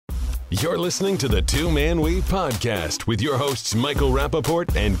You're listening to the Two Man Weave podcast with your hosts Michael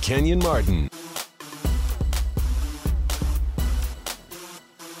Rappaport and Kenyon Martin.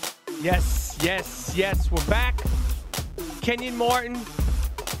 Yes, we're back. Kenyon Martin,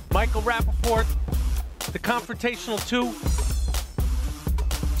 Michael Rappaport, the Confrontational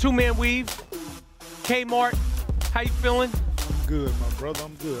Two Man Weave. K Mart, how you feeling? Good, my brother.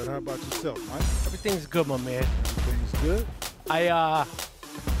 I'm good. How about yourself, Mike? Everything's good, my man. Everything's good.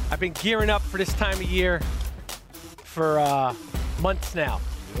 I've been gearing up for this time of year for months now.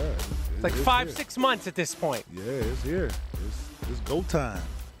 Yeah, It's like 5-6 months at this point. Yeah, it's here. It's go time.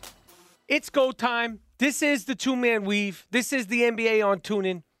 It's go time. This is the Two-Man Weave. This is the NBA on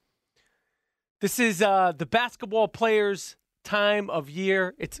TuneIn. This is the basketball players' time of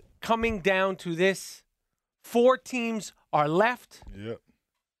year. It's coming down to this. 4 teams are left. Yep.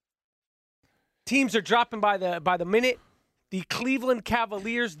 Teams are dropping by the minute. The Cleveland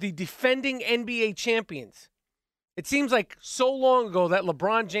Cavaliers, the defending NBA champions. It seems like so long ago that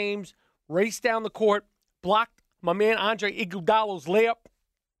LeBron James raced down the court, blocked my man Andre Iguodala's layup,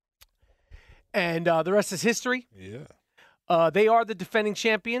 and the rest is history. Yeah. They are the defending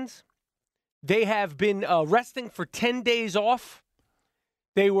champions. They have been resting for 10 days off.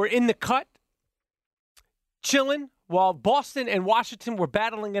 They were in the cut, chilling, while Boston and Washington were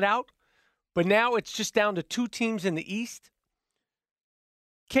battling it out. But now it's just down to 2 teams in the East.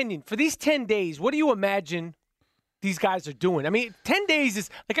 Kenyon, for these 10 days, what do you imagine these guys are doing? I mean, 10 days is,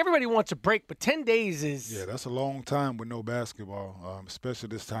 like, everybody wants a break, but 10 days is... Yeah, that's a long time with no basketball, especially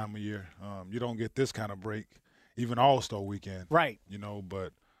this time of year. You don't get this kind of break, even All-Star weekend. Right. You know,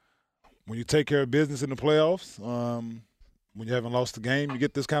 but when you take care of business in the playoffs, when you haven't lost the game, you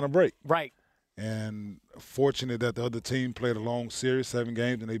get this kind of break. Right. And fortunate that the other team played a long series, 7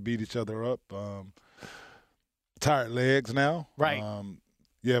 games, and they beat each other up. Tired legs now. Right.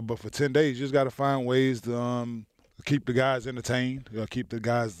 Yeah, but for 10 days, you just got to find ways to keep the guys entertained, keep the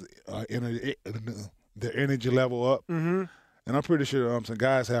guys their energy level up. Mm-hmm. And I'm pretty sure some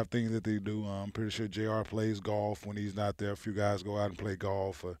guys have things that they do. I'm pretty sure JR plays golf when he's not there. A few guys go out and play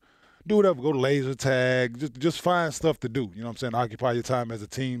golf or do whatever, go to laser tag, just find stuff to do. You know what I'm saying? Occupy your time as a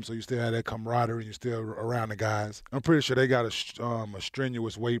team so you still have that camaraderie and you're still around the guys. I'm pretty sure they got a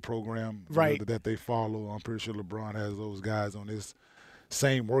strenuous weight program that they follow. I'm pretty sure LeBron has those guys on his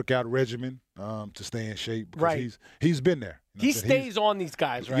same workout regimen to stay in shape. Because he's been there. You know he stays on these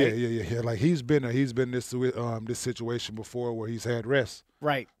guys, right? Yeah. Like he's been there. He's been this situation before where he's had rest.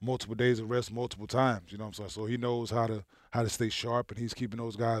 Right. Multiple days of rest, multiple times. You know what I'm saying? So he knows how to stay sharp, and he's keeping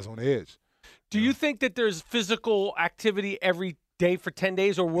those guys on the edge. Do you think that there's physical activity every day for 10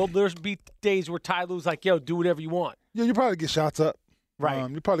 days, or will there be days where Ty Lue's like, yo, do whatever you want? Yeah, you probably get shots up.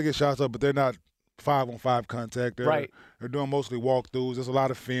 Right. You probably get shots up, but they're not 5-on-5 contact. They're doing mostly walkthroughs. There's a lot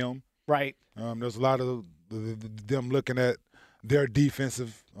of film. Right. There's a lot of them looking at their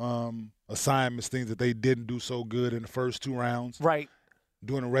defensive assignments, things that they didn't do so good in the first 2 rounds. Right.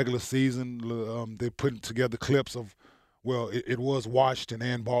 During the regular season, they put together clips of, it was Washington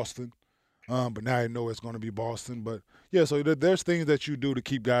and Boston, but now you know it's going to be Boston. But, yeah, so there's things that you do to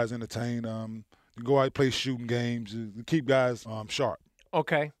keep guys entertained. You go out, play shooting games, keep guys sharp.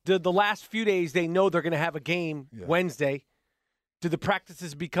 Okay. The last few days, they know they're going to have a game Wednesday. Do the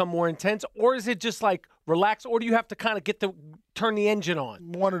practices become more intense, or is it just like relax, or do you have to kind of turn the engine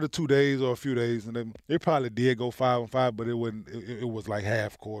on? 1 or the 2 days or a few days, and then they probably did go 5-on-5, but it wasn't. It was like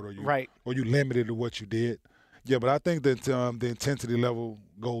half court, or you limited to what you did. Yeah, but I think that the intensity level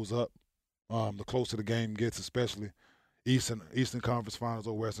goes up the closer the game gets, especially Eastern Conference Finals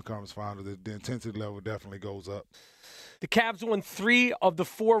or Western Conference Finals. The intensity level definitely goes up. The Cavs won 3 of the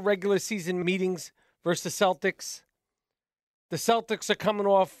 4 regular season meetings versus the Celtics. The Celtics are coming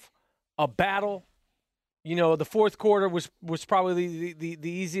off a battle. You know, the fourth quarter was probably the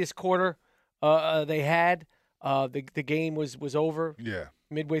easiest quarter they had. The game was over. Yeah.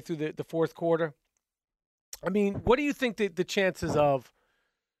 Midway through the fourth quarter. I mean, what do you think the chances of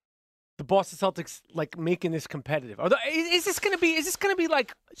the Boston Celtics like making this competitive? Is this going to be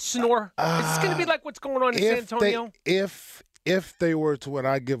like snore? Is this going to be like what's going on in San Antonio? If they were to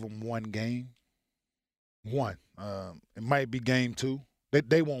I give them 1 game. It might be game 2.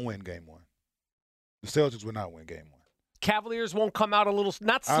 They won't win game 1. The Celtics will not win game 1. Cavaliers won't come out a little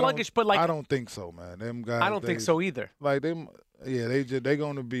not sluggish, but like I don't think so, man. Them guys. I don't think so either. Like them, they're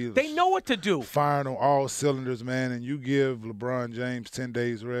going to be. They know what to do. Firing on all cylinders, man. And you give LeBron James 10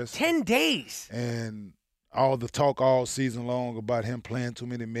 days rest. 10 days. And all the talk all season long about him playing too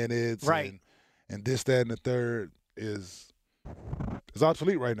many minutes, right? And this, that, and the third is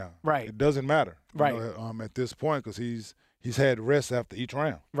obsolete right now. Right. It doesn't matter, right? At this point, because he's he's had rest after each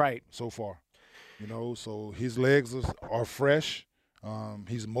round. Right. So far. So his legs are fresh.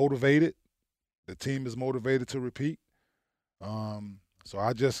 He's motivated. The team is motivated to repeat. So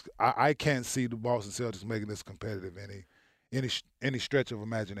I can't see the Boston Celtics making this competitive any stretch of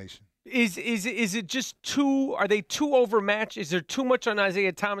imagination. Is it just too? Are they too overmatched? Is there too much on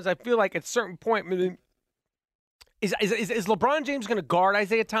Isaiah Thomas? I feel like at a certain point, is LeBron James going to guard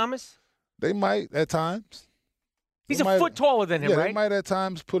Isaiah Thomas? They might at times. He's a foot taller than him, yeah, right? They might at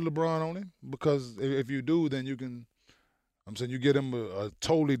times put LeBron on him because if you do, then you can. I'm saying you get him a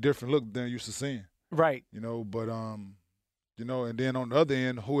totally different look than you're used to seeing. Right. But and then on the other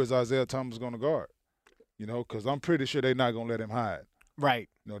end, who is Isaiah Thomas going to guard? Because I'm pretty sure they're not going to let him hide. Right.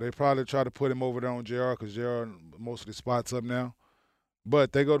 They probably try to put him over there on JR because JR most of the spots up now.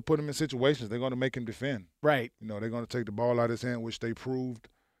 But they're going to put him in situations. They're going to make him defend. Right. They're going to take the ball out of his hand, which they proved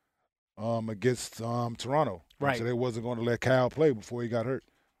against Toronto. Right. So they wasn't going to let Kyle play before he got hurt.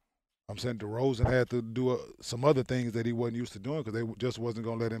 I'm saying DeRozan had to do some other things that he wasn't used to doing because they just wasn't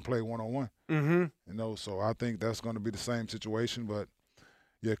going to let him play one-on-one. Mm-hmm. So I think that's going to be the same situation. But,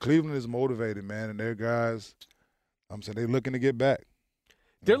 yeah, Cleveland is motivated, man, and their guys, I'm saying they're looking to get back.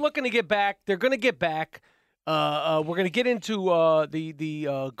 They're looking to get back. They're going to get back. We're going to get into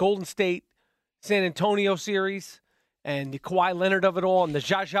the Golden State San Antonio series and the Kawhi Leonard of it all and the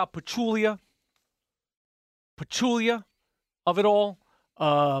Zaza Pachulia of it all.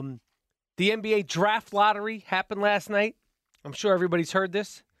 The NBA draft lottery happened last night. I'm sure everybody's heard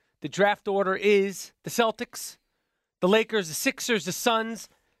this. The draft order is the Celtics, the Lakers, the Sixers, the Suns,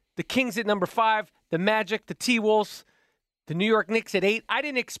 the Kings at number 5, the Magic, the T-Wolves, the New York Knicks at 8. I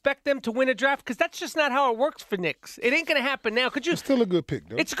didn't expect them to win a draft because that's just not how it works for Knicks. It ain't going to happen now. Could you? It's still a good pick,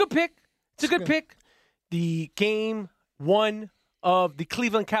 though. It's a good pick. It's a good pick. The game 1 of the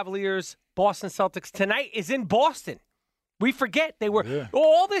Cleveland Cavaliers Boston Celtics tonight is in Boston. We forget they were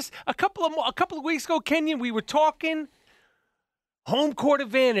all this a couple of weeks ago, Kenyon. We were talking home court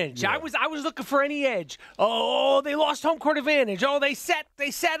advantage. Yeah. I was looking for any edge. Oh, they lost home court advantage. Oh, they sat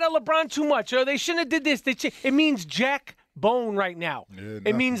on LeBron too much. Oh, they shouldn't have did this. It means jack bone right now. Yeah,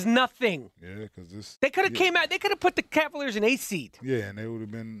 it means nothing. Yeah, because they could have came out. They could have put the Cavaliers in 8th seed. Yeah, and they would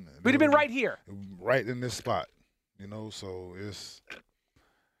have been. We'd have been right here, right in this spot. So it's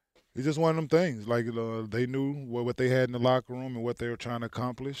just one of them things. Like they knew what they had in the locker room and what they were trying to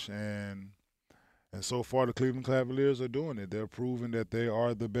accomplish, and so far the Cleveland Cavaliers are doing it. They're proving that they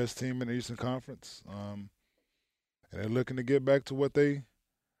are the best team in the Eastern Conference, and they're looking to get back to what they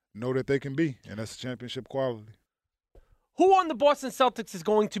know that they can be, and that's championship quality. Who on the Boston Celtics is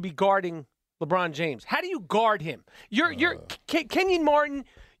going to be guarding LeBron James? How do you guard him? You're Kenyon Martin.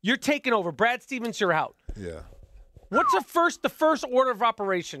 You're taking over. Brad Stevens, you're out. Yeah. What's the first order of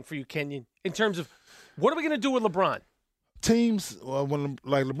operation for you, Kenyon, in terms of what are we going to do with LeBron? Teams, when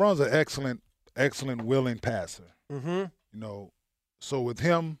LeBron's an excellent willing passer. Mm-hmm. So with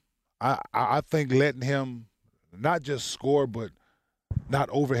him, I think letting him not just score, but not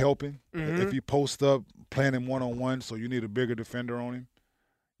overhelping. Mm-hmm. If you post up, playing him one-on-one, so you need a bigger defender on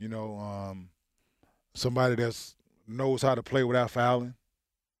him. Somebody that knows how to play without fouling.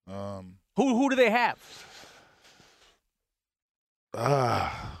 Who do they have?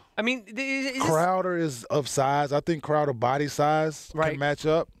 I mean, Crowder is of size. I think Crowder body size can match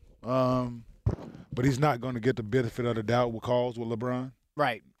up. But he's not going to get the benefit of the doubt with calls with LeBron.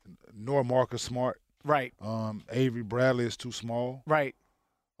 Right. Nor Marcus Smart. Right. Avery Bradley is too small. Right.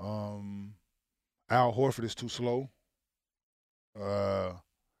 Al Horford is too slow.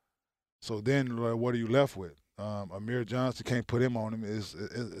 So then what are you left with? Amir Johnson, can't put him on him. Is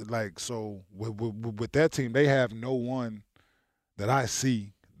like, so with that team, they have no one that I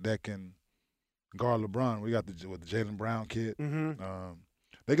see that can guard LeBron. We got the Jaylen Brown kid. Mm-hmm.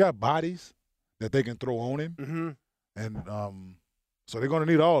 They got bodies that they can throw on him. Mm-hmm. And so they're going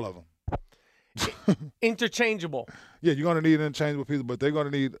to need all of them. Interchangeable. Yeah, you're going to need interchangeable people, but they're going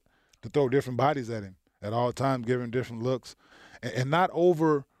to need to throw different bodies at him at all times, give him different looks, and not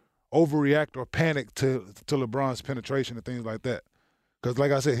overreact or panic to LeBron's penetration and things like that. Because,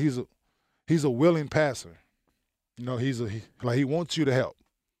 like I said, he's a willing passer. He wants you to help.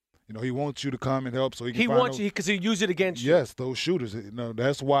 He wants you to come and help so he can. He wants you because he'll use it against you. Yes, those shooters.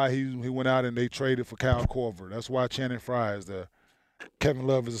 That's why he went out and they traded for Kyle Korver. That's why Channing Frye is there. Kevin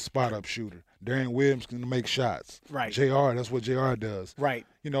Love is a spot-up shooter. Darian Williams can make shots. Right. JR, that's what JR does. Right.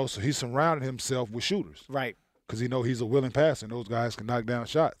 So he surrounded himself with shooters. Right. Because he's a willing passer, and those guys can knock down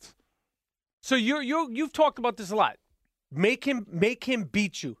shots. So you've talked about this a lot. Make him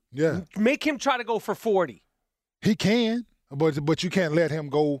beat you. Yeah. Make him try to go for 40. He can, but you can't let him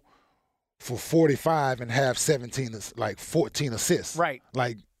go for 45 and have 14 assists. Right.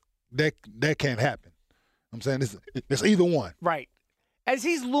 Like that can't happen. I'm saying it's either one. Right. As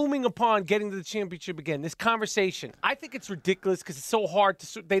he's looming upon getting to the championship again, this conversation, I think it's ridiculous because it's so hard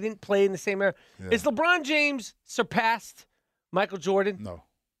to. They didn't play in the same era. Yeah. Is LeBron James surpassed Michael Jordan? No.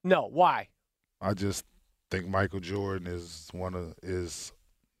 No. Why? I just think Michael Jordan is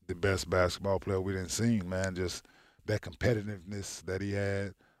the best basketball player we didn't see, man. Just that competitiveness that he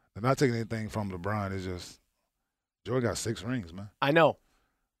had. I'm not taking anything from LeBron. It's just Jordan got 6 rings, man. I know.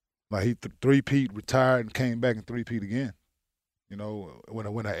 Like he three-peat, retired, and came back and three-peat again. You know,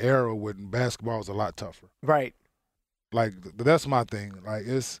 when an era when basketball was a lot tougher. Right. Like that's my thing. Like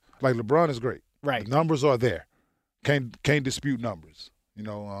it's like LeBron is great. Right. The numbers are there. Can't dispute numbers. You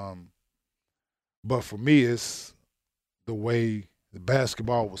know, but for me it's the way the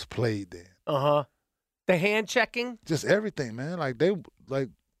basketball was played then. The hand checking. Just everything, man. Like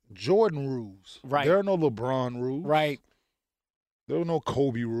Jordan rules. Right. There are no LeBron rules. Right. There were no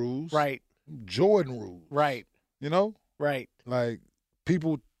Kobe rules. Right. Jordan rules. Right. You know? Right. Like,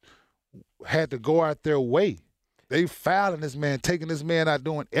 people had to go out their way. They fouling this man, taking this man out,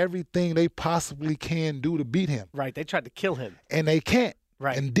 doing everything they possibly can do to beat him. Right. They tried to kill him. And they can't.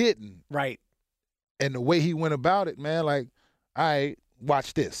 Right. And didn't. Right. And the way he went about it, man, like, all right,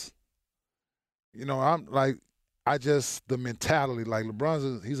 watch this. You know, the mentality, like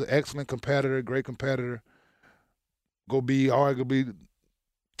he's an excellent competitor, great competitor. Go be arguably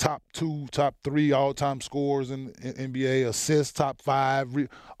top 2, top 3 all-time scorers in NBA, assists, top 5,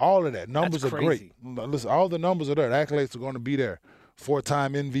 all of that. Numbers are great. Listen, all the numbers are there. The accolades are going to be there.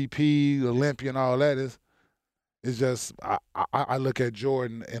 4-time MVP, Olympian, all that is. It's just I look at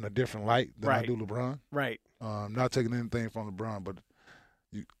Jordan in a different light than I do LeBron. Right. Not taking anything from LeBron, but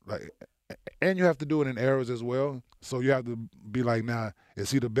you have to do it in eras as well. So you have to be like, now,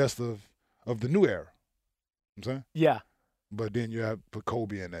 is he the best of the new era? You know what I'm saying? Yeah. But then you have to put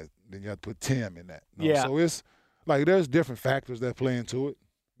Kobe in that. Then you have to put Tim in that. You know? Yeah. So it's like there's different factors that play into it,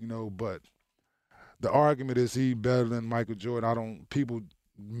 you know. But the argument is he better than Michael Jordan. People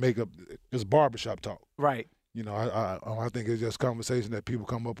make up. It's barbershop talk. Right. You know, I think it's just conversation that people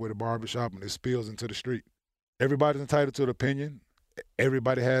come up with at a barbershop and it spills into the street. Everybody's entitled to an opinion.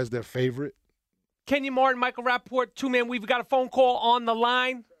 Everybody has their favorite. Kenyon Martin, Michael Rappaport, two-man. We've got a phone call on the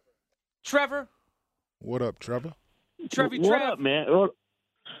line. Trevor. What up, Trevor? What up, man?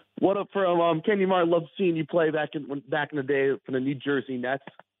 What up from Kenyon Martin? Love seeing you play back in the day for the New Jersey Nets.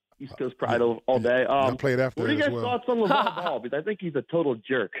 East Coast Pride all day. I played after. What are you guys' thoughts on LeVar Ball? Because I think he's a total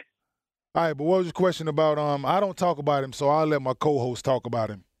jerk. All right, but what was your question about? I don't talk about him, so I'll let my co-host talk about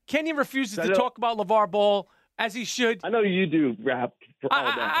him. Kenyon refuses to talk about LeVar Ball, as he should. I know you do, Rap.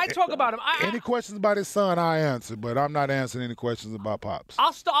 I talk about him. Any questions about his son, I answer, but I'm not answering any questions about Pops.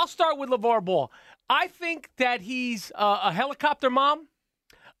 I'll start with LeVar Ball. I think that he's a helicopter mom.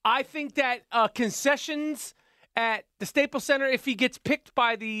 I think that concessions at the Staples Center, if he gets picked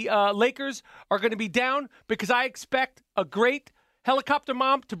by the Lakers, are going to be down because I expect a great helicopter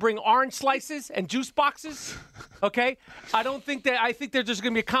mom to bring orange slices and juice boxes. Okay? I think there's just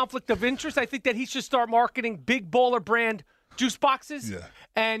going to be a conflict of interest. I think that he should start marketing big baller brand juice boxes. Yeah.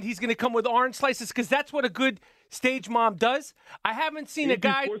 And he's going to come with orange slices because that's what a good stage mom does. I haven't seen a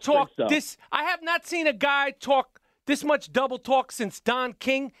guy talk this. I have not seen a guy talk this much double talk since Don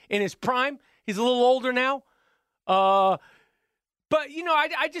King in his prime. He's a little older now. But, you know,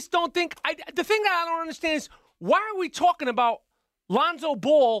 I just don't think – the thing that I don't understand is why are we talking about Lonzo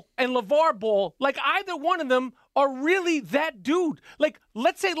Ball and LeVar Ball like either one of them are really that dude? Like,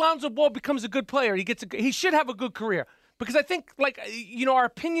 let's say Lonzo Ball becomes a good player. He should have a good career. Because I think, like, you know, our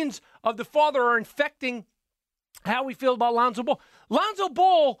opinions of the father are infecting how we feel about Lonzo Ball. Lonzo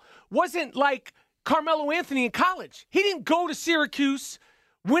Ball wasn't like Carmelo Anthony in college. He didn't go to Syracuse,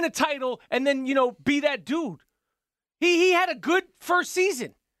 win a title, and then, you know, be that dude. He had a good first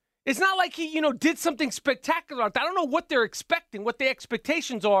season. It's not like he, you know, did something spectacular. I don't know what they're expecting, what the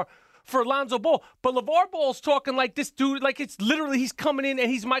expectations are for Lonzo Ball. But LeVar Ball's talking like this dude, like it's literally he's coming in and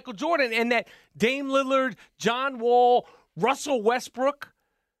he's Michael Jordan, and that Dame Lillard, John Wall, Russell Westbrook,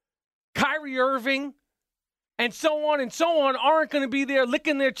 Kyrie Irving, and so on aren't going to be there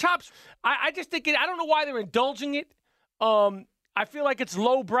licking their chops. I just think I don't know why they're indulging it. I feel like it's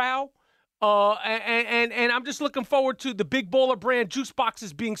lowbrow. And I'm just looking forward to the Big Baller brand juice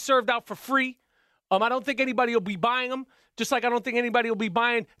boxes being served out for free. I don't think anybody will be buying them, just like I don't think anybody will be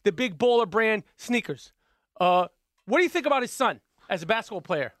buying the Big Baller brand sneakers. What do you think about his son as a basketball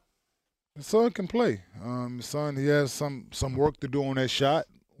player? His son can play. His son, he has some work to do on that shot,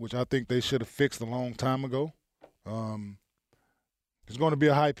 which I think they should have fixed a long time ago. He's going to be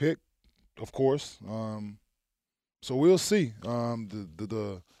a high pick. of course. So we'll see.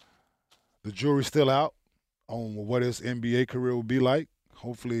 The jury's still out on what his NBA career will be like.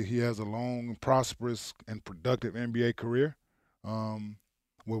 Hopefully he has a long, prosperous, and productive NBA career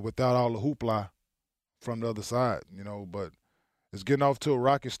without all the hoopla from the other side, but it's getting off to a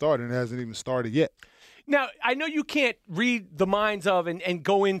rocky start, and it hasn't even started yet. Now, I know you can't read the minds of and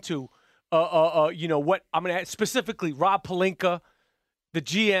go into, what I'm going to specifically Rob Pelinka, the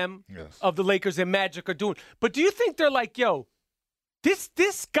GM of the Lakers and Magic are doing. But do you think they're like, yo, this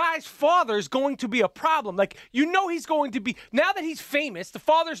guy's father is going to be a problem? Like, he's going to be, now that he's famous, the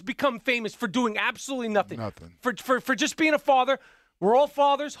father's become famous for doing absolutely nothing. For just being a father. We're all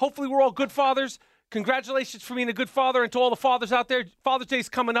fathers. Hopefully we're all good fathers. Congratulations for being a good father, and to all the fathers out there. Father's Day is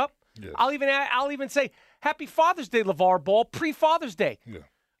coming up. Yes. I'll even say Happy Father's Day, LeVar Ball, pre-Father's Day. Yeah.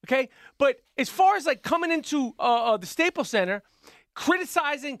 Okay? But as far as like coming into the Staples Center,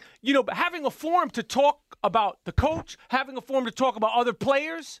 criticizing, having a forum to talk about the coach, having a forum to talk about other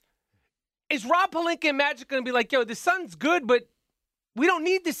players, is Rob Pelinka and Magic going to be like, yo, the son's good, but we don't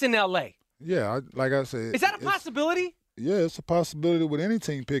need this in L.A.? Yeah, like I said. Is that a possibility? Yeah, it's a possibility with any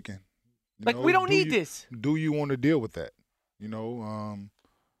team picking. We don't need this. Do you want to deal with that?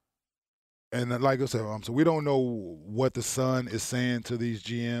 And like I said, so we don't know what the son is saying to these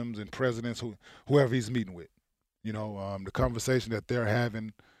GMs and presidents, whoever he's meeting with. The conversation that they're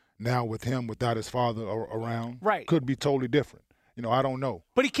having now with him without his father around could be totally different. I don't know.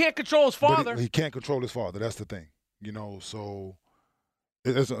 But he can't control his father. He can't control his father. That's the thing. So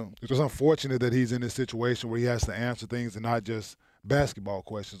it's unfortunate that he's in this situation where he has to answer things and not just basketball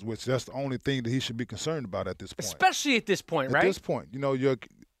questions, which that's the only thing that he should be concerned about at this point. Especially at this point, right? At this point, you're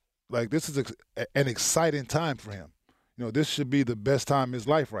like, this is an exciting time for him. This should be the best time in his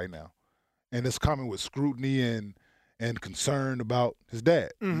life right now, and it's coming with scrutiny and concern about his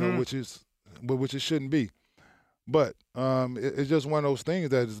dad, which it shouldn't be. But it's just one of those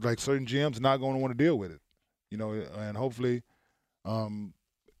things that is like certain GMs not going to want to deal with it, and hopefully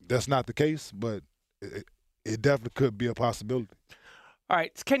that's not the case, but it definitely could be a possibility. All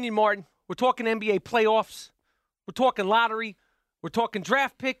right, it's Kenyon Martin. We're talking NBA playoffs. We're talking lottery. We're talking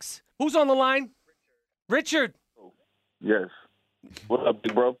draft picks. Who's on the line? Richard. Yes. What up,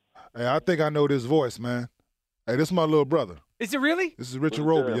 big bro? Hey, I think I know this voice, man. Hey, this is my little brother. Is it really? This is Richard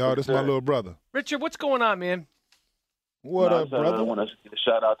Roby, y'all. This is my little brother. Richard, what's going on, man? What up, brother? I want to give a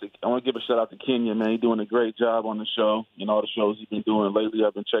shout out to Kenyon, man. He's doing a great job on the show. All the shows he's been doing lately,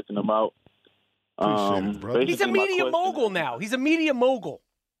 I've been checking them out. Appreciate it, brother. He's a media mogul now. He's a media mogul.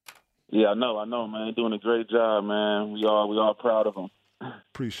 Yeah, I know, man. Doing a great job, man. We all proud of him.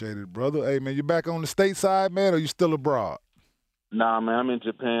 Appreciate it, brother. Hey, man, you back on the stateside, man, or you still abroad? Nah, man, I'm in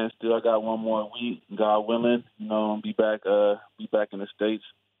Japan still. I got one more week, God willing. Be back in the States.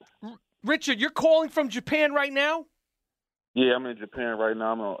 Richard, you're calling from Japan right now? Yeah, I'm in Japan right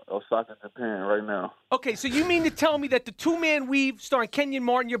now. I'm in Osaka, Japan right now. Okay, so you mean to tell me that the two-man weave starring Kenyon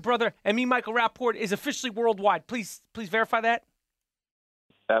Martin, your brother, and me, Michael Rappaport, is officially worldwide? Please verify that.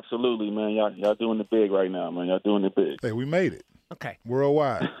 Absolutely, man. Y'all doing it big right now, man. Y'all doing it big. Hey, we made it. Okay.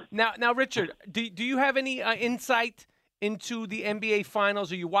 Worldwide. Now, Richard, do you have any insight into the NBA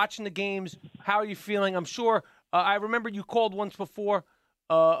Finals? Are you watching the games? How are you feeling? I'm sure. I remember you called once before.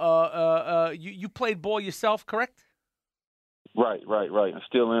 You played ball yourself, correct? Right. I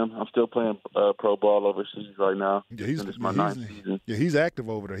still am. I'm still playing pro ball overseas right now. Yeah, this is my ninth season. Yeah, he's active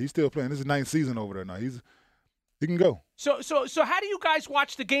over there. He's still playing. This is ninth season over there now. He can go. So how do you guys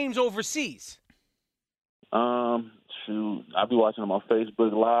watch the games overseas? Shoot, I be watching them on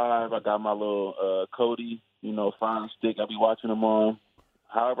Facebook Live. I got my little Cody, Fire Stick. I be watching them on.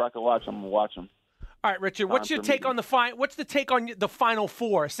 However I can watch them, I'm gonna watch them. All right, Richard. What's your take on What's the take on the Final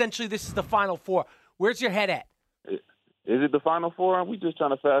Four? Essentially, this is the Final Four. Where's your head at? Is it the Final Four? We just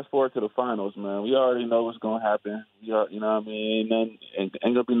trying to fast forward to the finals, man. We already know what's going to happen. You know what I mean? Ain't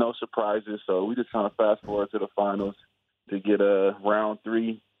going to be no surprises. So we just trying to fast forward to the finals to get a round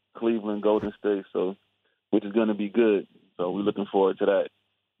 3 Cleveland Golden State, which is going to be good. So we're looking forward to that.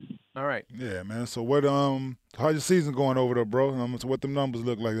 All right. Yeah, man. So what? How's your season going over there, bro? So what them numbers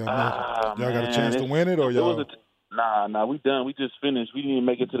look like? Y'all got a chance to win it, or y'all? Nah, we done. We just finished. We didn't even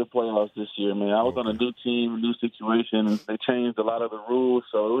make it to the playoffs this year, man. I was on a new team, a new situation, and they changed a lot of the rules.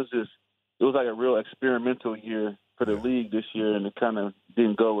 So it was like a real experimental year for the league this year, and it kind of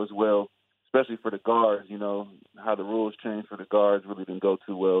didn't go as well, especially for the guards. How the rules changed for the guards really didn't go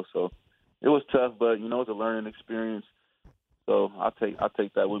too well. So it was tough, but it was a learning experience. So I'll take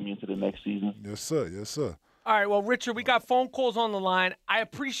that with me into the next season. Yes, sir. Yes, sir. All right, well, Richard, we got phone calls on the line. I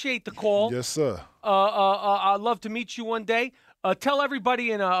appreciate the call. Yes, sir. I'd love to meet you one day. Tell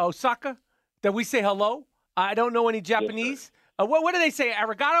everybody in Osaka that we say hello. I don't know any Japanese. What do they say?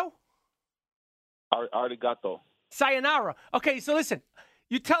 Arigato? Arigato. Sayonara. Okay, so listen.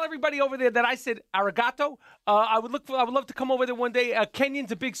 You tell everybody over there that I said arigato. I would love to come over there one day.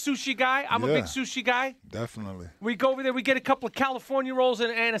 Kenyon's a big sushi guy. I'm a big sushi guy. Definitely. We go over there. We get a couple of California rolls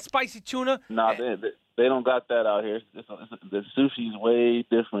and a spicy tuna. Nah, they don't got that out here. The sushi's way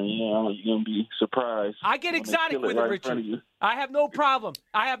different. You're gonna be surprised. I get exotic with it, Richard. I have no problem.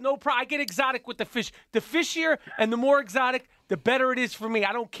 I get exotic with the fish. The fishier and the more exotic, the better it is for me.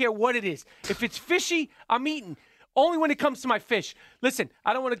 I don't care what it is. If it's fishy, I'm eating. Only when it comes to my fish. Listen,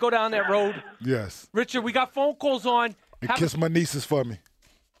 I don't want to go down that road. Yes. Richard, we got phone calls on. And kiss my nieces for me.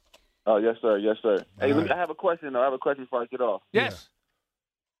 Oh, yes, sir. Yes, sir. Hey, right. I have a question, though. I have a question before I get off. Yes.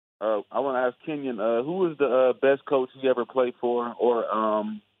 I want to ask Kenyon, who was the best coach he ever played for or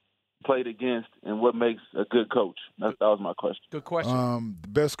played against, and what makes a good coach? That was my question. Good question. The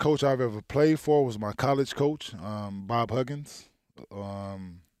best coach I've ever played for was my college coach, Bob Huggins.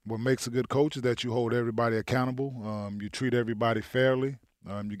 What makes a good coach is that you hold everybody accountable. You treat everybody fairly.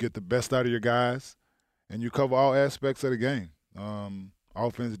 You get the best out of your guys, and you cover all aspects of the game.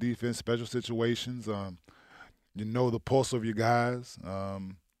 Offense, defense, special situations. You know the pulse of your guys.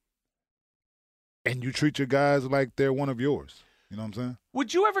 And you treat your guys like they're one of yours. You know what I'm saying?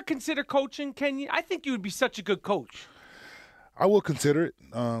 Would you ever consider coaching, Kenyon? I think you would be such a good coach. I will consider it.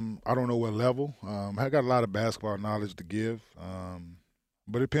 I don't know what level. I got a lot of basketball knowledge to give.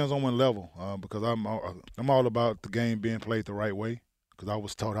 But it depends on what level, because I'm all about the game being played the right way, because I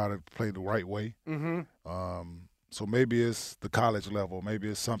was taught how to play the right way. Mm-hmm. So maybe it's the college level, maybe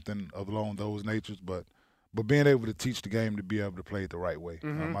it's something along those natures, but being able to teach the game to be able to play it the right way.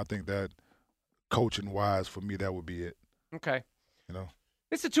 Mm-hmm. I think that coaching-wise, for me, that would be it. Okay. You know.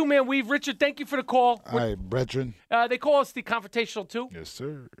 It's a two-man weave. Richard, thank you for the call. All right, brethren. They call us the Confrontational Two. Yes,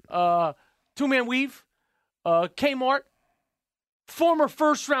 sir. Two-man weave. Kmart. Former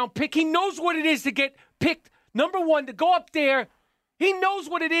first-round pick. He knows what it is to get picked number one, to go up there. He knows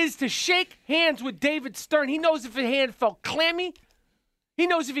what it is to shake hands with David Stern. He knows if his hand felt clammy. He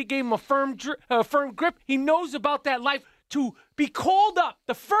knows if he gave him a firm grip. He knows about that life. To be called up,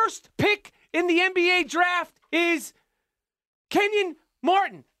 the first pick in the NBA draft is Kenyon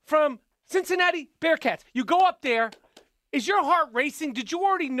Martin from Cincinnati Bearcats. You go up there. Is your heart racing? Did you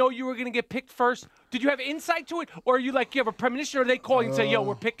already know you were going to get picked first? Did you have insight to it? Or are you like, you have a premonition, or they call you and say, yo,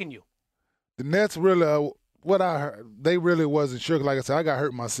 we're picking you? The Nets really, what I heard, they really wasn't sure. Like I said, I got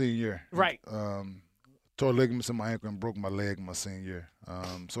hurt my senior year. Right. Tore ligaments in my ankle and broke my leg my senior year.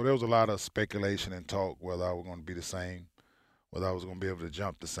 So there was a lot of speculation and talk whether I was going to be the same, whether I was going to be able to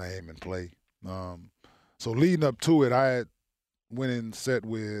jump the same and play. So leading up to it, I had went and sat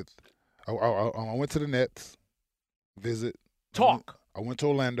with, I went to the Nets, visit. Talk. I went to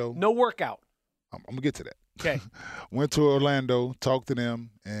Orlando. No workout. I'm going to get to that. Okay. Went to Orlando, talked to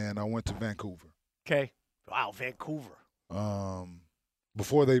them, and I went to Vancouver. Okay. Wow, Vancouver.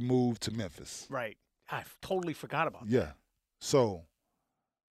 Before they moved to Memphis. Right. I totally forgot about that. Yeah. So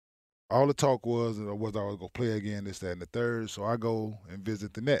all the talk was I was going to play again, this, that, and the third. So I go and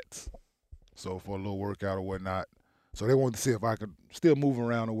visit the Nets. So for a little workout or whatnot. So they wanted to see if I could still move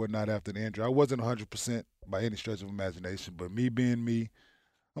around or whatnot after the injury. I wasn't 100% by any stretch of imagination, but me being me,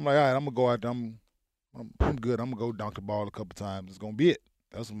 I'm like, all right, I'm going to go out there. I'm good. I'm going to go dunk the ball a couple times. It's going to be it.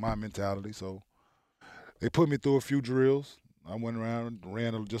 That's my mentality. So they put me through a few drills. I went around,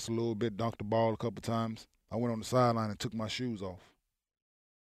 ran just a little bit, dunked the ball a couple times. I went on the sideline and took my shoes off.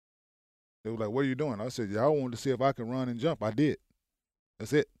 They were like, what are you doing? I said, yeah, I wanted to see if I could run and jump. I did.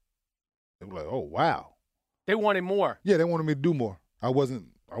 That's it. They were like, oh, wow. They wanted more. Yeah, they wanted me to do more. I wasn't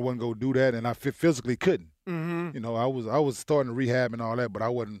going to do that, and I physically couldn't. Mm-hmm. You know, I was starting to rehab and all that, but I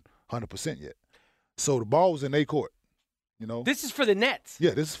wasn't 100% yet. So the ball was in their court, you know. This is for the Nets.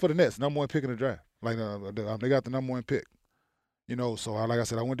 Yeah, this is for the Nets, number one pick in the draft. Like they got the number one pick. You know, so like I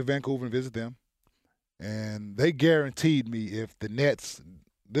said, I went to Vancouver and visited them, and they guaranteed me if the Nets,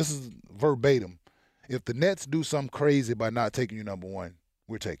 this is verbatim, if the Nets do something crazy by not taking you number one,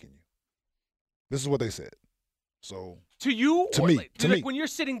 we're taking you. This is what they said. So to you, to me, to me, when you're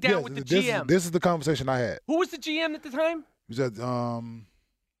sitting down with the GM, this is the conversation I had. Who was the GM at the time? He said,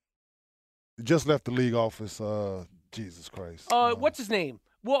 just left the league office. Jesus Christ. What's his name?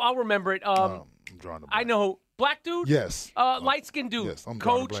 Well, I'll remember it. I'm drawing a blank. I know. Black dude? Yes. Light-skinned dude. Yes, I'm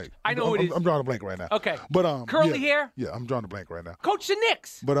drawing a Coach. blank. I know who it is. I'm drawing a blank right now. Okay. But curly hair? Yeah, I'm drawing a blank right now. Coach the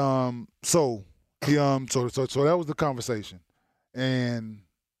Knicks. But so he so that was the conversation. And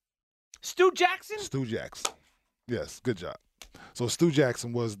Stu Jackson? Stu Jackson. Yes, good job. So Stu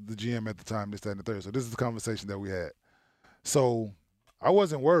Jackson was the GM at the time, this, that, and the third. So this is the conversation that we had. So I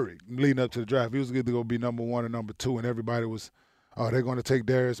wasn't worried leading up to the draft. He was either going to be number 1 or number 2, and everybody was, oh, they're going to take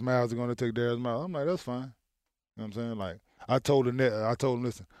Darius Miles. They're going to take Darius Miles. I'm like, that's fine. You know what I'm saying? Like, I told him,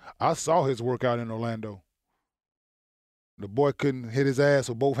 listen, I saw his workout in Orlando. The boy couldn't hit his ass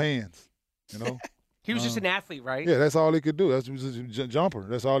with both hands, you know? He was just an athlete, right? Yeah, that's all he could do. That's was a jumper.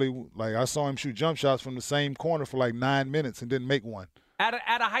 That's all he like. I saw him shoot jump shots from the same corner for like 9 minutes and didn't make one. Out of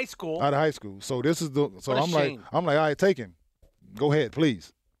high school. Out of high school. So this is the. So What a I'm shame. like, all right, take him. Go ahead,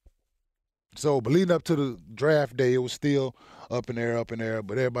 please. So, but leading up to the draft day, it was still up in there. But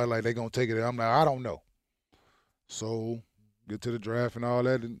everybody like they gonna take it. I'm like, I don't know. So get to the draft and all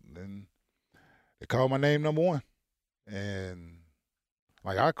that, and they called my name number 1, and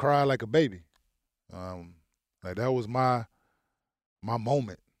like I cried like a baby. Like that was my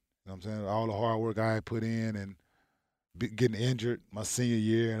moment. You know what I'm saying? All the hard work I had put in and getting injured my senior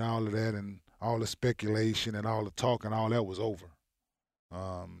year and all of that and all the speculation and all the talk and all that was over.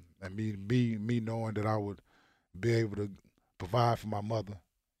 And me knowing that I would be able to provide for my mother,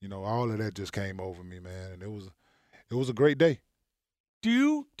 you know, all of that just came over me, man. And it was a great day.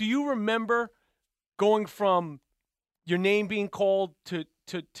 Do you remember going from your name being called to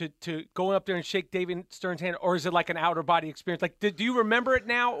going up there and shake David Stern's hand, or is it like an outer body experience? Like, do you remember it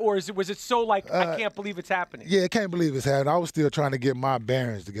now, or was it so like I can't believe it's happening? Yeah, I can't believe it's happening. I was still trying to get my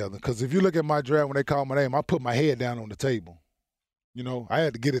bearings together because if you look at my draft when they called my name, I put my head down on the table. You know, I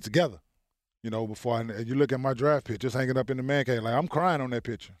had to get it together. You know, before you look at my draft picture, just hanging up in the man cave, like I'm crying on that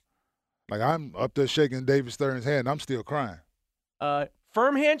picture. Like I'm up there shaking David Stern's hand, and I'm still crying.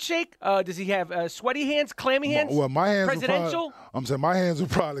 Firm handshake? Does he have sweaty hands, clammy hands? Well, my hands presidential? I'm saying my hands are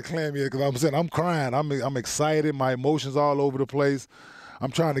probably clammy because I'm saying I'm crying. I'm excited. My emotions all over the place.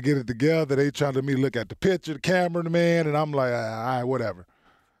 I'm trying to get it together. They trying to me look at the picture, the camera, the man, and I'm like, all right, whatever.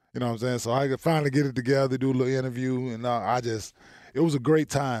 You know what I'm saying? So I could finally get it together, do a little interview, and it was a great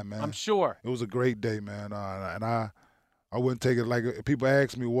time, man. I'm sure. It was a great day, man. And I wouldn't take it like if people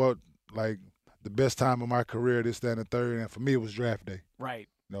ask me what like the best time of my career, this, that, and the third, and for me it was draft day. Right.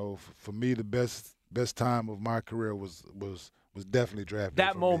 You know, for me the best time of my career was definitely draft day.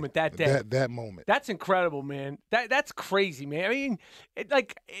 That moment, that day. That moment. That's incredible, man. That's crazy, man. I mean,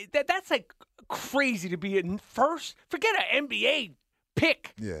 that's like crazy to be in first. Forget an NBA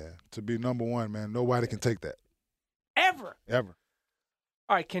pick. Yeah, to be number 1, man. Nobody can take that. Ever.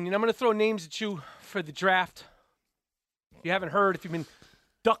 All right, Kenyon, I'm going to throw names at you for the draft. If you haven't heard, if you've been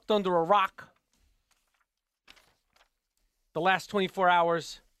ducked under a rock the last 24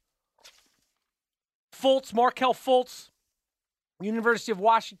 hours, Markelle Fultz, University of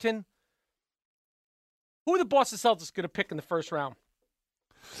Washington. Who are the Boston Celtics going to pick in the first round?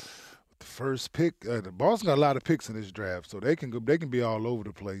 The first pick, the Boston got a lot of picks in this draft, so they can be all over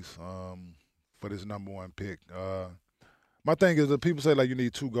the place for this number 1 pick. My thing is that people say like you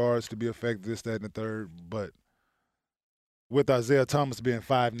need 2 guards to be effective, this, that, and the third, but with Isaiah Thomas being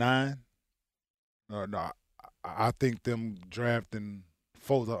 5'9", no, I think them drafting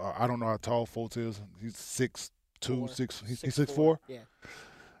Fultz. I don't know how tall Fultz is. He's 6'2", he's 6'4". Yeah.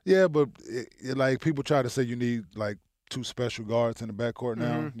 Yeah, but like people try to say you need like 2 special guards in the backcourt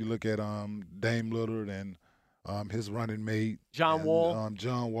now. Mm-hmm. You look at Dame Lillard and his running mate, John Wall.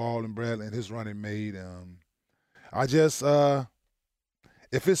 John Wall and Bradley and his running mate. I just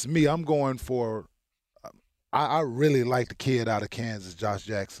if it's me, I'm going for. I really like the kid out of Kansas, Josh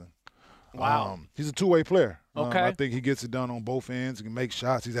Jackson. Wow. He's a 2-way player. Okay. I think he gets it done on both ends. He can make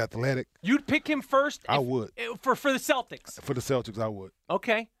shots. He's athletic. You'd pick him first? I would. For the Celtics? For the Celtics, I would.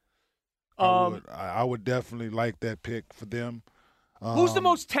 Okay. I would definitely like that pick for them. Who's the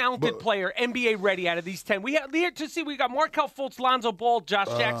most talented player, NBA ready, out of these 10? We have here to see. We got Markelle Fultz, Lonzo Ball, Josh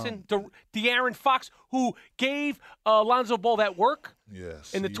Jackson, De'Aaron Fox, who gave Lonzo Ball that work.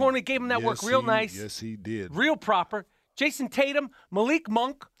 Yes. In the tournament, gave him that work real nice. Yes, he did. Real proper. Jason Tatum, Malik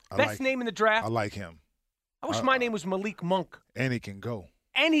Monk, best name in the draft. I like him. I wish my name was Malik Monk. And he can go.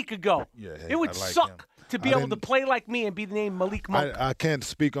 And he could go. Yeah, it would I like suck him. to be able to play like me and be the name Malik Monk. I can't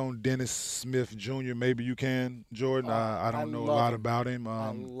speak on Dennis Smith Jr. Maybe you can, Jordan. I don't know a lot about him.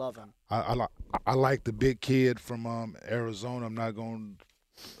 I love him. I like the big kid from Arizona. I'm not going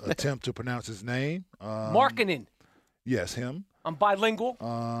to attempt to pronounce his name. Markkanen. Yes, him. I'm bilingual.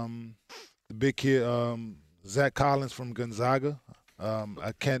 The big kid, Zach Collins from Gonzaga.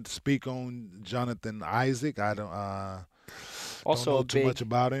 I can't speak on Jonathan Isaac. I don't. Also don't know too much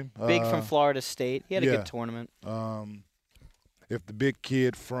about him. Big from Florida State. He had a yeah. good tournament. If the big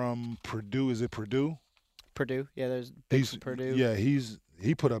kid from Purdue, is it Purdue? Purdue. Yeah, there's big from Purdue. Yeah,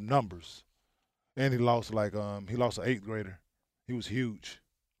 he put up numbers, and he lost an 8th grader. He was huge.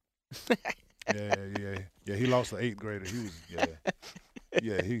 Yeah. He lost an 8th grader. He was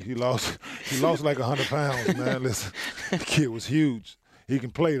he lost like 100 pounds, man. Listen, the kid was huge. He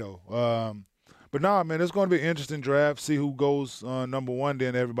can play though. But nah, man, it's going to be an interesting draft. See who goes number 1,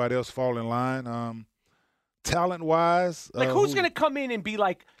 then everybody else fall in line. Talent wise, Like who's going to come in and be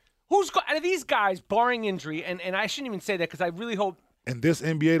like, out of these guys, barring injury, and I shouldn't even say that because I really hope. in this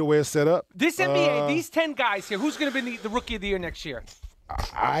NBA the way it's set up? This NBA, these 10 guys here, who's going to be the Rookie of the Year next year?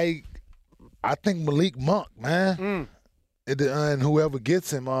 I think Malik Monk, man. And whoever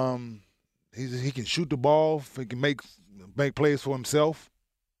gets him, he can shoot the ball. He can make plays for himself,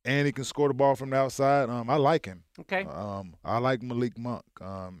 and he can score the ball from the outside. I like him. Okay. I like Malik Monk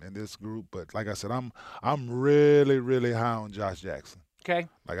in this group, but like I said, I'm really, really high on Josh Jackson. Okay.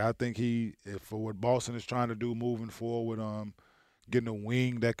 Like I think for what Boston is trying to do moving forward, getting a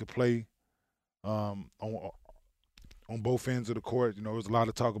wing that could play on both ends of the court. You know, there's a lot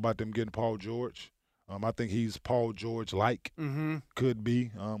of talk about them getting Paul George. I think he's Paul George-like, could be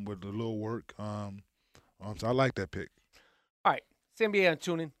with a little work. So I like that pick. All right. It's NBA on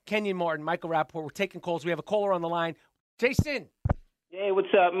TuneIn. Kenyon Martin, Michael Rappaport. We're taking calls. We have a caller on the line. Jason. Hey, what's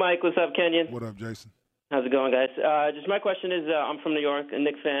up, Mike? What's up, Kenyon? What up, Jason? How's it going, guys? Just my question is, I'm from New York, a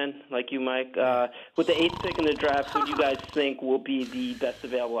Knicks fan, like you, Mike. With the 8th pick in the draft, who do you guys think will be the best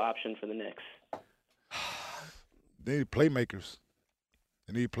available option for the Knicks? They need playmakers.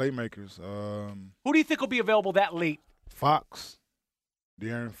 Who do you think will be available that late? Fox.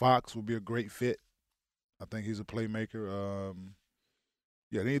 De'Aaron Fox will be a great fit. I think he's a playmaker.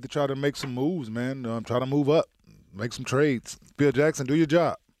 They need to try to make some moves, man. Try to move up. Make some trades. Phil Jackson, do your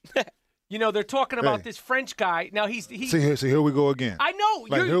job. You know, they're talking about this French guy. Now, he's See here we go again. I know.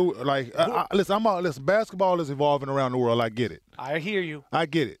 Listen, basketball is evolving around the world. I get it. I hear you. I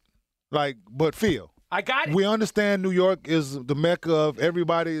get it. But Phil, I got it. we understand New York is the mecca of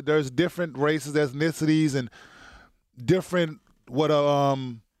everybody. There's different races, ethnicities, and different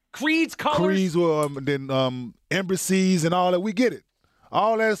creeds, colors. Embassies and all that. We get it.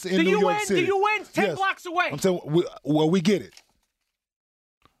 All that's in New York City. The UN's 10 blocks away. I'm saying, we get it.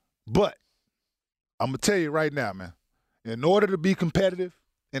 But I'm going to tell you right now, man, in order to be competitive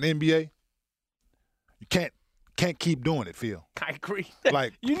in NBA, you can't keep doing it, Phil. I agree.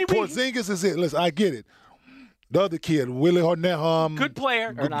 Like, Porzingis is it. Listen, I get it. The other kid, Willie Hornet, good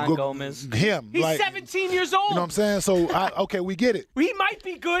player. Hernan Gomez. Him. He's 17 years old. You know what I'm saying? So, we get it. He might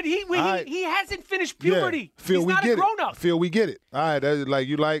be good. He hasn't finished puberty. Yeah. Phil, he's we not get a grown-up. Phil, we get it. All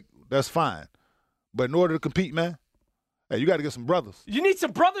right, that's fine. But in order to compete, man, hey, you got to get some brothers. You need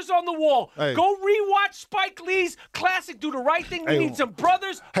some brothers on the wall. Hey. Go rewatch Spike Lee's classic, Do the Right Thing. We need some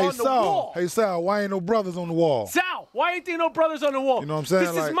brothers on the wall. Hey, Sal, why ain't no brothers on the wall? Sal, why ain't there no brothers on the wall? You know what I'm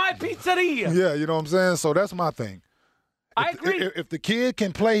saying? This is my pizzeria. Yeah, you know what I'm saying? So that's my thing. I agree. If the kid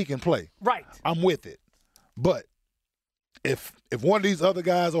can play, he can play. Right. I'm with it. But if one of these other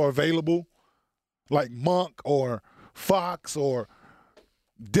guys are available, like Monk or Fox or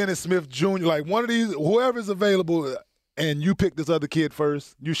Dennis Smith Jr., like one of these, whoever's available, and you pick this other kid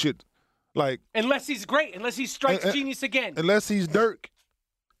first, you should, unless he's great, unless he strikes genius again. Unless he's Dirk,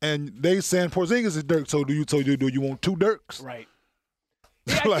 and they saying Porzingis is Dirk, so do you want 2 Dirks? Right.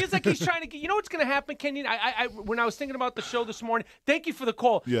 Yeah, it feels like he's trying to get. You know what's going to happen, Kenyon? When I was thinking about the show this morning, thank you for the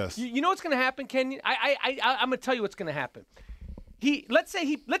call. Yes. You know what's going to happen, Kenyon? I'm going to tell you what's going to happen. Let's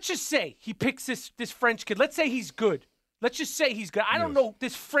just say he picks this French kid. Let's say he's good. Let's just say he's good. I don't know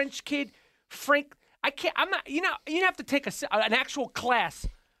this French kid, Frank. I can't. I'm not. You have to take an actual class,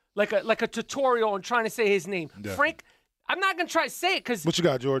 like a tutorial on trying to say his name. Yeah. Frank. I'm not going to try to say it because. What you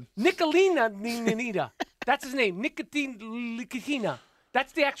got, Jordan? Nicolina. That's his name. Nicotina.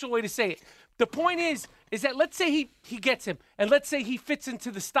 That's the actual way to say it. The point is that let's say he gets him, and let's say he fits into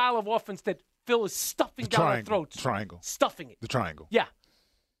the style of offense that Phil is stuffing down our throats. Triangle. Stuffing it. The triangle. Yeah.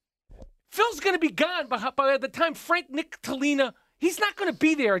 Phil's going to be gone by the time Frank Nicolina, he's not going to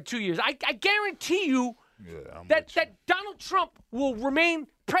be there in 2 years. I guarantee you that Donald Trump will remain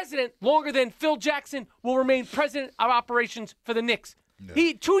president longer than Phil Jackson will remain president of operations for the Knicks.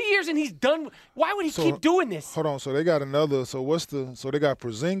 Yeah. 2 years and he's done. Why would he keep doing this? Hold on. So they got another. So they got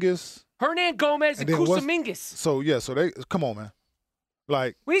Porzingis, Hernan Gomez, and Kusamingas. So come on, man.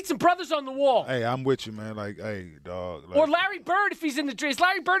 We need some brothers on the wall. Hey, I'm with you, man. Hey, dog. Or Larry Bird if he's in the draft. Is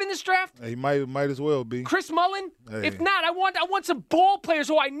Larry Bird in this draft? He might as well be. Chris Mullin? Hey. If not, I want some ball players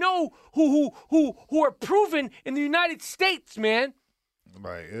who I know who are proven in the United States, man.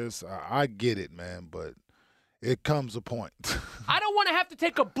 I get it, man, but it comes a point. I don't want to have to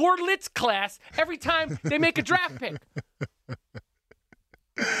take a Borlitz class every time they make a draft pick.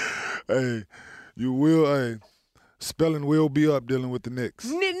 Hey, you will. Hey, spelling will be up dealing with the Knicks.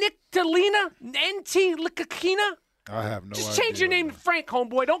 Delina? NT Likakina? I have no idea. Just change your name to man. Frank,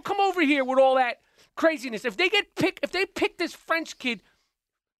 homeboy. Don't come over here with all that craziness. If they pick this French kid,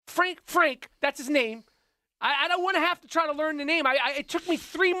 Frank, that's his name. I don't want to have to try to learn the name. It took me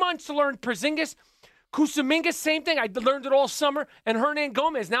 3 months to learn Porzingis. Kusamingas, same thing. I learned it all summer. And Hernan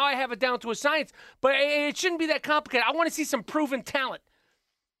Gomez, now I have it down to a science. But it shouldn't be that complicated. I want to see some proven talent.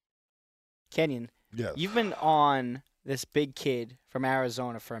 Kenyon, Yes. you've been on this big kid from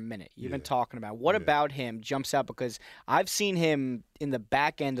Arizona for a minute. You've been talking about what about him jumps out, because I've seen him in the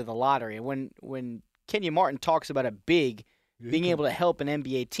back end of the lottery. When Kenyon Martin talks about a big being able to help an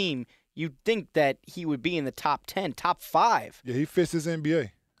NBA team, you'd think that he would be in the top 10, top 5. Yeah, he fits his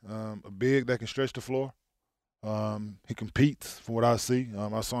NBA. A big that can stretch the floor. He competes from what I see.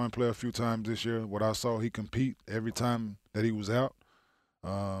 I saw him play a few times this year. What I saw, he compete every time that he was out.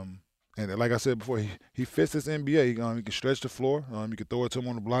 And like I said before, he fits his NBA. He can stretch the floor. You can throw it to him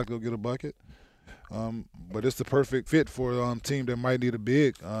on the block, go get a bucket. But it's the perfect fit for a team that might need a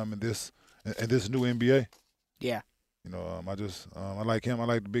big in this new NBA. Yeah. You know, I like him. I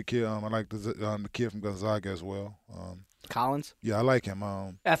like the big kid. I like the kid from Gonzaga as well. Collins? Yeah, I like him.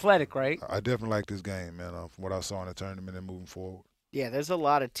 Athletic, right? I definitely like this game, man, from what I saw in the tournament and moving forward. Yeah, there's a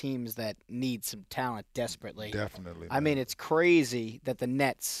lot of teams that need some talent desperately. Definitely. I mean, it's crazy that the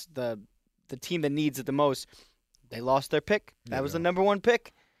Nets, the team that needs it the most, they lost their pick. That was the number 1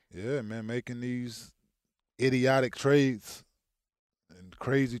 pick. Yeah, man, making these idiotic trades and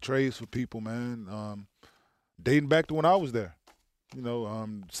crazy trades for people, man. Dating back to when I was there, you know,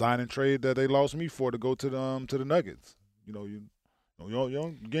 signing trade that they lost me for to go to the Nuggets. You know,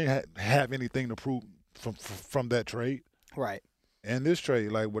 you can't have anything to prove from that trade. Right. And this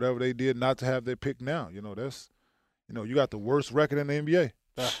trade, like whatever they did not to have their pick now, you know, you got the worst record in the NBA.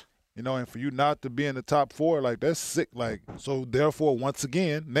 You know, and for you not to be in the top 4, like that's sick. Like, so therefore, once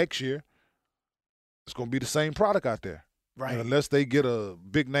again, next year, it's going to be the same product out there. Right. And unless they get a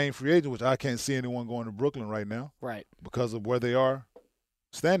big name free agent, which I can't see anyone going to Brooklyn right now. Right. Because of where they are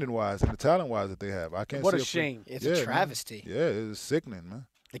standing wise and the talent wise that they have. I can't What see a shame. It's a travesty. Man. Yeah, it's sickening, man.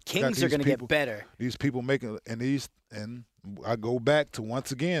 The Kings are going to get better. These people making and I go back to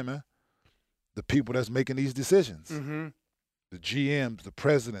once again, man, the people that's making these decisions. Mm-hmm. The GMs, the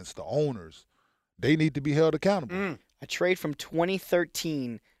presidents, the owners, they need to be held accountable. A trade from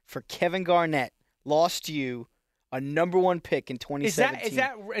 2013 for Kevin Garnett lost you a number 1 pick in 2017.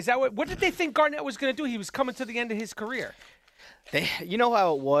 Is that what did they think Garnett was going to do? He was coming to the end of his career. You know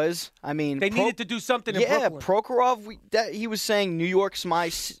how it was? I mean, they needed to do something in Brooklyn. Yeah, Prokhorov, he was saying New York's my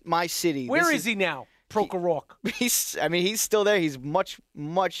city. Where is he now? Prokhorov. He's still there. He's much,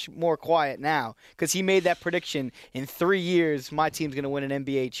 much more quiet now because he made that prediction in 3 years. My team's going to win an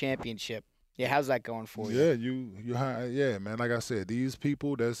NBA championship. Yeah, how's that going for you? Yeah, man. Like I said, these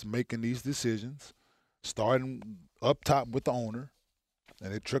people that's making these decisions, starting up top with the owner,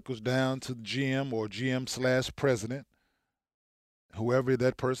 and it trickles down to the GM or GM/president, whoever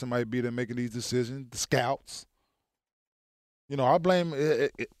that person might be that's making these decisions, the scouts. You know, I blame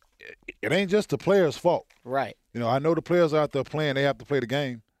it. It ain't just the players' fault. Right. You know, I know the players out there playing, they have to play the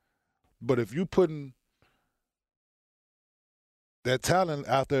game. But if you putting that talent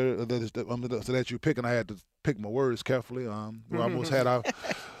out there so that you pick, and I had to pick my words carefully. We almost had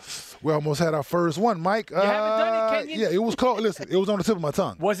our first one, Mike. You haven't done it, Kenyon? Yeah, it was called. Listen, it was on the tip of my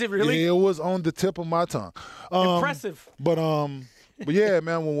tongue. Was it really? Yeah, it was on the tip of my tongue. Impressive. But yeah,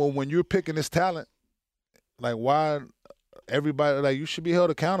 man, when you're picking this talent, like why everybody, like you should be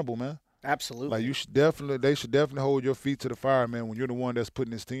held accountable, man. Absolutely. Like they should definitely hold your feet to the fire, man, when you're the one that's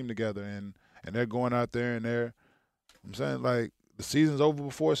putting this team together and they're going out there and I'm saying, like, the season's over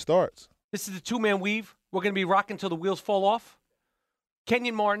before it starts. This is the two-man weave. We're going to be rocking till the wheels fall off.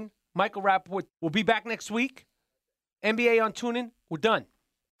 Kenyon Martin, Michael Rappaport will be back next week. NBA on TuneIn. We're done.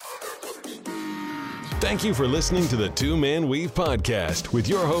 Thank you for listening to the Two-Man Weave Podcast with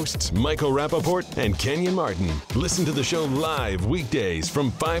your hosts, Michael Rappaport and Kenyon Martin. Listen to the show live weekdays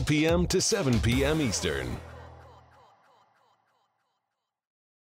from 5 p.m. to 7 p.m. Eastern.